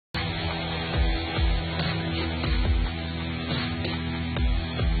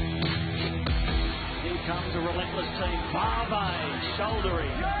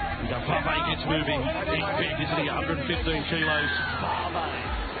shouldering. Now Vave gets moving. Big bet, isn't he? 115 kilos. Vave.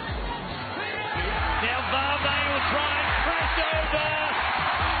 Now Vave will try and crash over.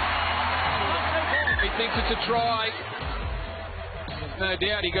 He thinks it's a try. No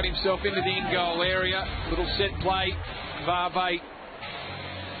doubt he got himself into the in-goal area. Little set play. Vave,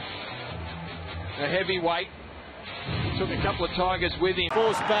 a heavyweight. He took a couple of Tigers with him.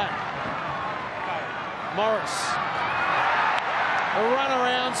 Force back. Morris. A run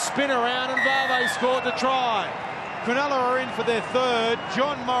around, spin around, and Vave scored the try. Cronulla are in for their third.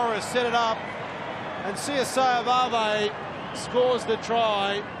 John Morris set it up, and Siosaia Vave scores the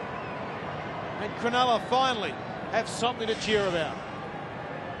try. And Cronulla finally have something to cheer about.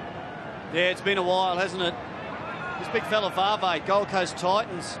 Yeah, it's been a while, hasn't it? This big fella Vave, Gold Coast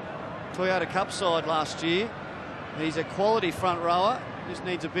Titans, Toyota Cup side last year. He's a quality front rower. Just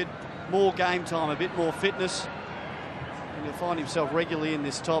needs a bit more game time, a bit more fitness. And he'll find himself regularly in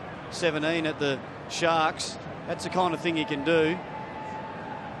this top 17 at the Sharks. That's the kind of thing he can do.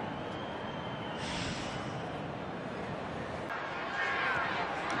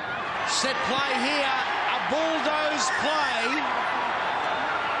 Set play here, a bulldoze play.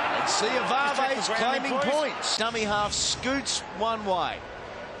 And Siosaia Vave's claiming points. Dummy half scoots one way.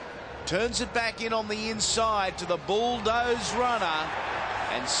 Turns it back in on the inside to the bulldoze runner.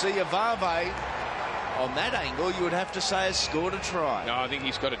 And Siosaia Vave, on that angle, you would have to say has scored a try. No, I think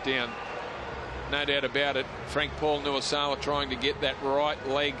he's got it down. No doubt about it. Frank Paul Siosaia trying to get that right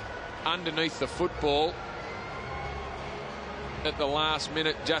leg underneath the football. At the last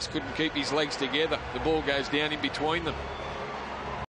minute, just couldn't keep his legs together. The ball goes down in between them.